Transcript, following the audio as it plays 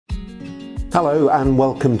Hello and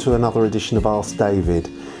welcome to another edition of Ask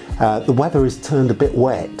David. The weather has turned a bit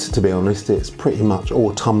wet, to be honest. It's pretty much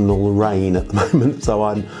autumnal rain at the moment, so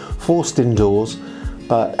I'm forced indoors,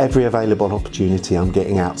 but every available opportunity I'm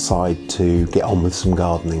getting outside to get on with some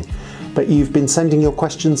gardening. But you've been sending your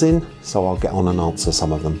questions in, so I'll get on and answer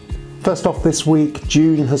some of them. First off this week,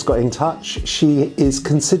 June has got in touch. She is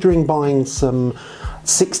considering buying some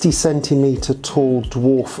 60 centimetre tall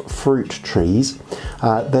dwarf fruit trees.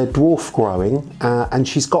 They're dwarf growing and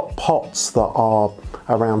she's got pots that are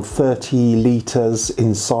around 30 litres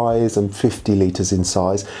in size and 50 litres in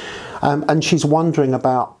size, and she's wondering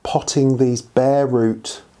about potting these bare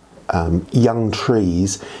root young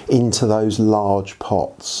trees into those large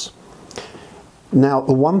pots. Now,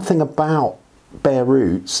 the one thing about bare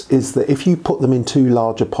roots is that if you put them in too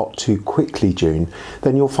large a pot too quickly, June,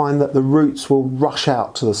 then you'll find that the roots will rush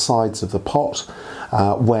out to the sides of the pot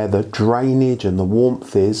where the drainage and the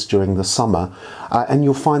warmth is during the summer, and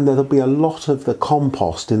you'll find there'll be a lot of the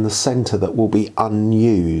compost in the centre that will be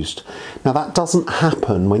unused. Now, that doesn't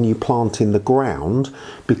happen when you plant in the ground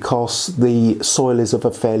because the soil is of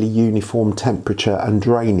a fairly uniform temperature and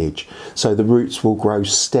drainage, so the roots will grow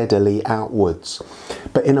steadily outwards.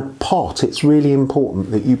 But in a pot, it's really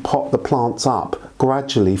important that you pot the plants up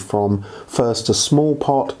gradually from first a small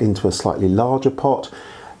pot into a slightly larger pot,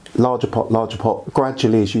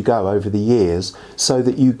 gradually as you go over the years, so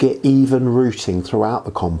that you get even rooting throughout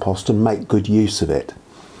the compost and make good use of it.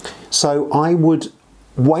 So I would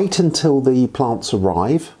wait until the plants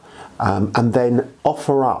arrive and then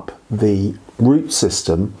offer up the root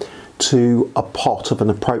system to a pot of an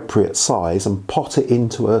appropriate size and pot it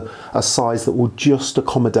into a size that will just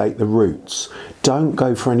accommodate the roots. Don't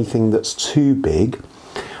go for anything that's too big,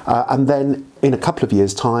 and then in a couple of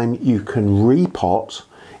years' time you can repot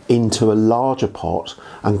into a larger pot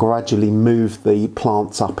and gradually move the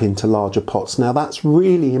plants up into larger pots. Now, that's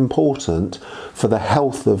really important for the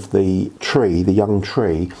health of the tree, the young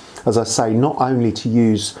tree, as I say, not only to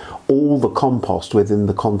use all the compost within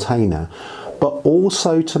the container, but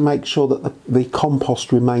also to make sure that the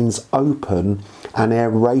compost remains open and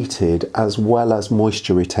aerated as well as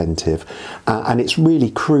moisture retentive. And it's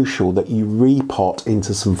really crucial that you repot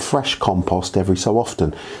into some fresh compost every so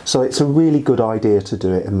often. So it's a really good idea to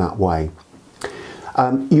do it in that way.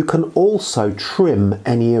 You can also trim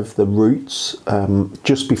any of the roots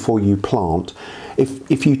just before you plant.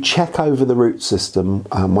 If you check over the root system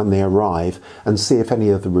when they arrive and see if any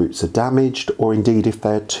of the roots are damaged, or indeed if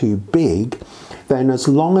they're too big, then as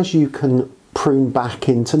long as you can prune back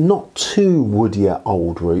into not too woodier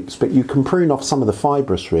old roots, but you can prune off some of the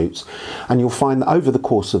fibrous roots, and you'll find that over the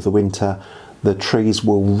course of the winter the trees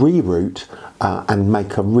will reroot and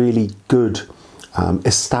make a really good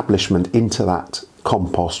establishment into that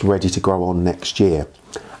compost ready to grow on next year.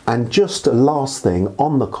 And just a last thing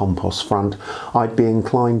on the compost front, I'd be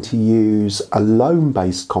inclined to use a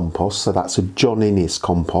loam-based compost, so that's a John Innes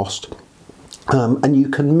compost. And you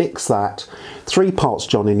can mix that 3 parts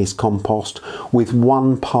John Innes compost with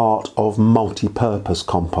 1 part of multi-purpose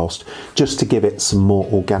compost, just to give it some more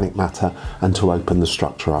organic matter and to open the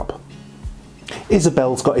structure up.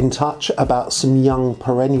 Isabelle's got in touch about some young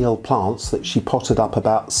perennial plants that she potted up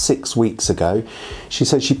about 6 weeks ago. She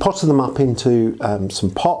says she potted them up into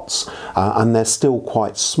some pots and they're still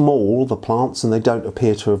quite small, the plants, and they don't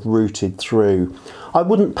appear to have rooted through. I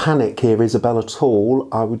wouldn't panic here, Isabelle, at all.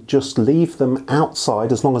 I would just leave them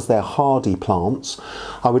outside as long as they're hardy plants.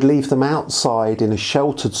 I would leave them outside in a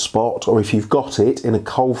sheltered spot, or if you've got it, in a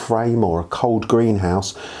cold frame or a cold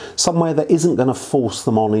greenhouse, somewhere that isn't going to force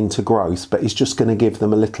them on into growth, but is just going to give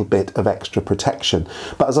them a little bit of extra protection.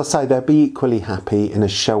 But as I say, they'll be equally happy in a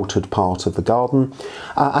sheltered part of the garden,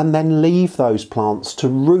 and then leave those plants to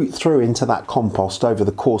root through into that compost over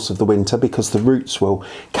the course of the winter, because the roots will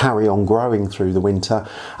carry on growing through the winter.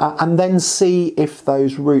 And then see if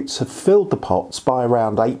those roots have filled the pots by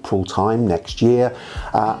around April time next year,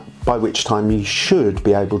 by which time you should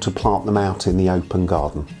be able to plant them out in the open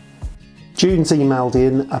garden. June's emailed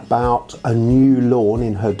in about a new lawn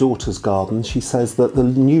in her daughter's garden. She says that the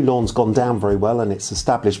new lawn's gone down very well and it's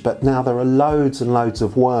established, but now there are loads and loads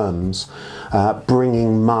of worms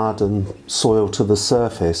bringing mud and soil to the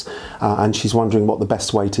surface, and she's wondering what the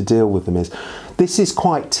best way to deal with them is. This is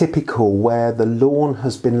quite typical where the lawn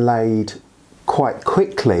has been laid quite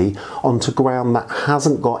quickly onto ground that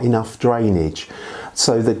hasn't got enough drainage.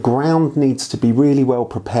 So the ground needs to be really well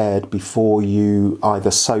prepared before you either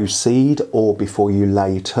sow seed or before you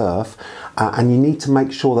lay turf. And you need to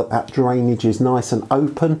make sure that that drainage is nice and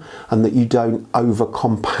open and that you don't over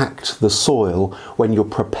compact the soil when you're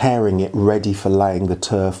preparing it ready for laying the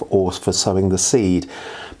turf or for sowing the seed.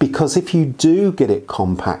 Because if you do get it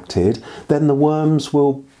compacted, then the worms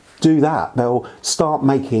will do that. They'll start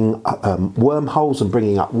making wormholes and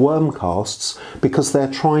bringing up worm casts because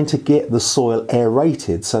they're trying to get the soil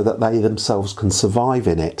aerated so that they themselves can survive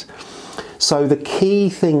in it. So the key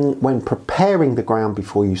thing when preparing the ground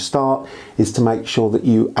before you start is to make sure that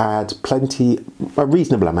you add a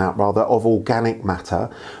reasonable amount rather, of organic matter,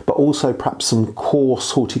 but also perhaps some coarse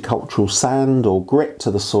horticultural sand or grit to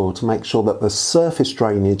the soil to make sure that the surface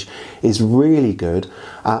drainage is really good,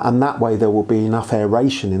 and that way there will be enough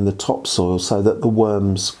aeration in the topsoil so that the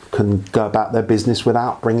worms can go about their business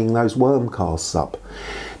without bringing those worm casts up.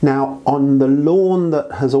 Now, on the lawn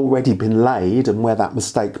that has already been laid and where that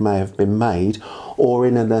mistake may have been made, or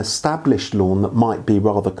in an established lawn that might be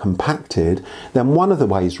rather compacted, then one of the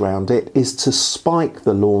ways round it is to spike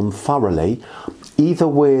the lawn thoroughly, either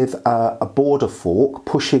with a border fork,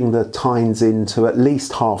 pushing the tines into at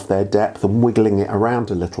least half their depth and wiggling it around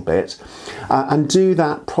a little bit, and do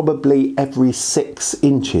that probably every 6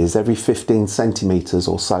 inches, every 15 centimetres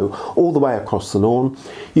or so, all the way across the lawn.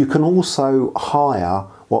 You can also hire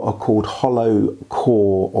what are called hollow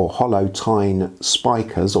core or hollow tine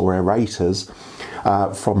spikers or aerators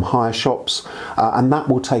from hire shops, and that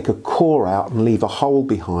will take a core out and leave a hole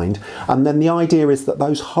behind, and then the idea is that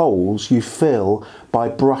those holes you fill by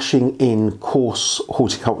brushing in coarse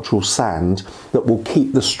horticultural sand that will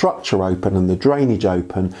keep the structure open and the drainage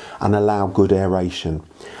open and allow good aeration.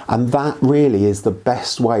 And that really is the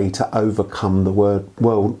best way to overcome the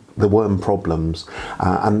worm problems,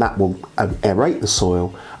 and that will aerate the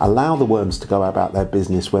soil, allow the worms to go about their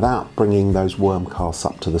business without bringing those worm casts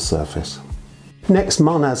up to the surface. Next,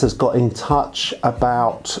 Mahnaz has got in touch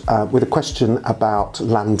with a question about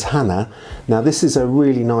lantana. Now, this is a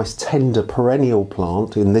really nice tender perennial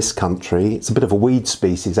plant in this country. It's a bit of a weed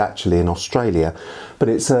species actually in Australia, but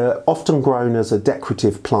it's often grown as a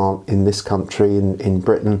decorative plant in this country, in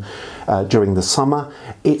Britain, during the summer.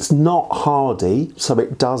 It's not hardy, so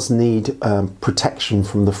it does need protection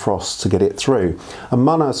from the frost to get it through. And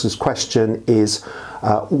Mahnaz's question is,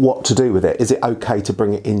 what to do with it. Is it okay to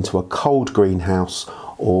bring it into a cold greenhouse,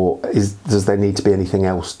 or does there need to be anything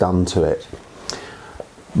else done to it?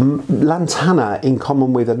 Lantana, in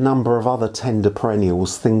common with a number of other tender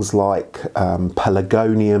perennials, things like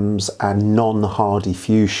pelargoniums and non-hardy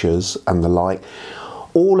fuchsias and the like,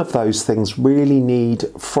 all of those things really need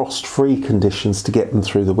frost-free conditions to get them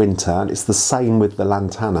through the winter, and it's the same with the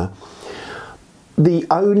lantana. The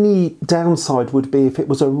only downside would be if it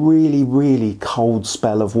was a really, really cold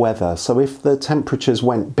spell of weather. So if the temperatures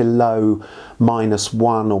went below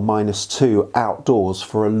 -1 or -2 outdoors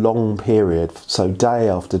for a long period, so day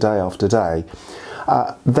after day after day,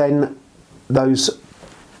 then those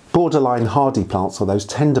borderline hardy plants or those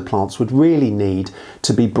tender plants would really need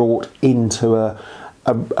to be brought into a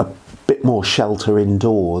bit more shelter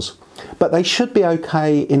indoors. But they should be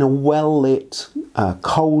okay in a well-lit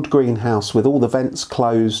cold greenhouse with all the vents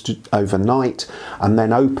closed overnight and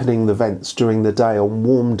then opening the vents during the day on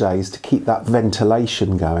warm days to keep that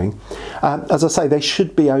ventilation going. As I say, they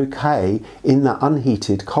should be okay in that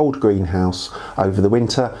unheated cold greenhouse over the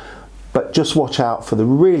winter, but just watch out for the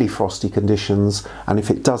really frosty conditions, and if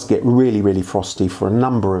it does get really, really frosty for a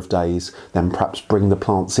number of days, then perhaps bring the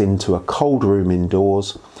plants into a cold room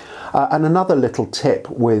indoors. And another little tip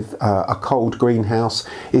with a cold greenhouse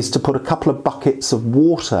is to put a couple of buckets of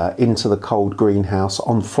water into the cold greenhouse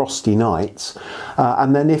on frosty nights,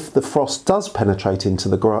 and then if the frost does penetrate into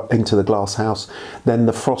the glass house, then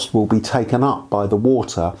the frost will be taken up by the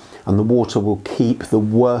water, and the water will keep the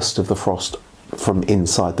worst of the frost from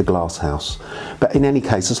inside the glass house. But in any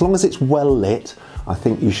case, as long as it's well lit, I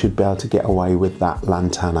think you should be able to get away with that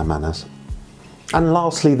lantana, Mahnaz. And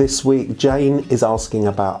lastly this week, Jane is asking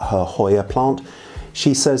about her hoya plant.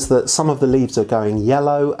 She says that some of the leaves are going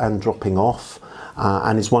yellow and dropping off,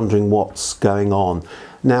 and is wondering what's going on.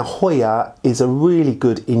 Now, hoya is a really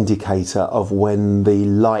good indicator of when the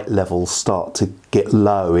light levels start to get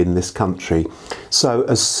low in this country. So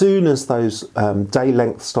as soon as those day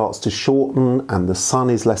length starts to shorten and the sun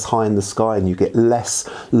is less high in the sky and you get less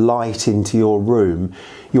light into your room,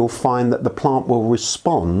 you'll find that the plant will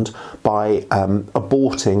respond by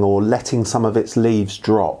aborting or letting some of its leaves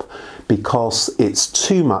drop, because it's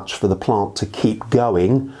too much for the plant to keep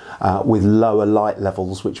going with lower light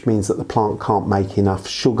levels, which means that the plant can't make enough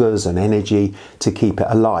sugars and energy to keep it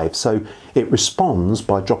alive. So it responds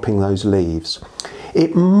by dropping those leaves.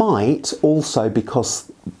 It might also be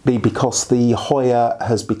because the hoya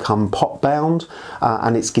has become pot bound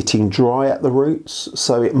and it's getting dry at the roots.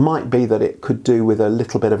 So it might be that it could do with a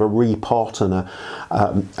little bit of a repot and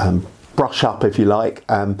a brush up, if you like.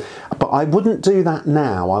 But I wouldn't do that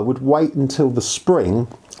now. I would wait until the spring,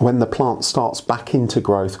 when the plant starts back into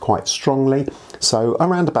growth quite strongly. So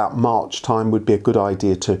around about March time would be a good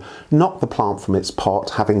idea to knock the plant from its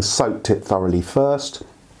pot, having soaked it thoroughly first,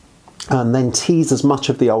 and then tease as much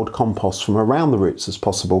of the old compost from around the roots as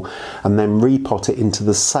possible, and then repot it into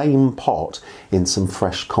the same pot in some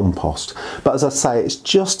fresh compost. But as I say, it's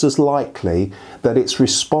just as likely that it's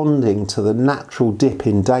responding to the natural dip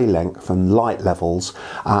in day length and light levels,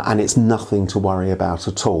 and it's nothing to worry about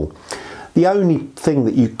at all. The only thing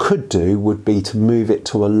that you could do would be to move it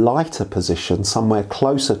to a lighter position, somewhere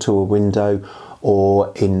closer to a window,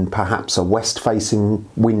 or in perhaps a west-facing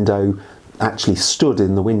window, actually stood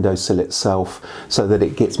in the windowsill itself, so that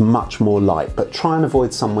it gets much more light. But try and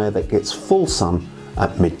avoid somewhere that gets full sun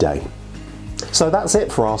at midday. So that's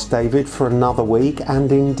it for Ask David for another week, and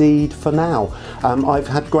indeed for now. I've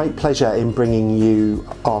had great pleasure in bringing you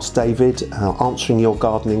Ask David, answering your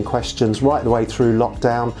gardening questions right the way through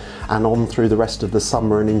lockdown and on through the rest of the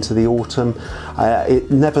summer and into the autumn. It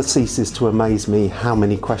never ceases to amaze me how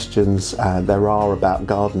many questions there are about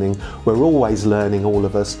gardening. We're always learning, all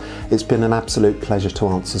of us. It's been an absolute pleasure to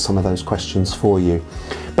answer some of those questions for you.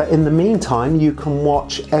 But in the meantime, you can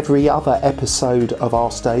watch every other episode of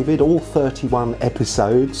Ask David, all 31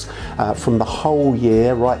 episodes from the whole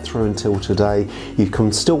year right through until today. You can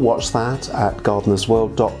still watch that at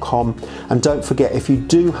gardenersworld.com. And don't forget, if you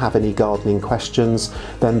do have any gardening questions,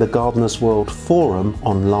 then the Gardeners World forum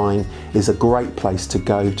online is a great place to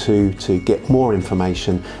go to get more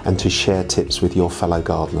information and to share tips with your fellow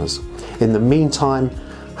gardeners. In the meantime,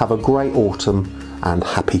 have a great autumn and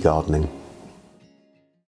happy gardening.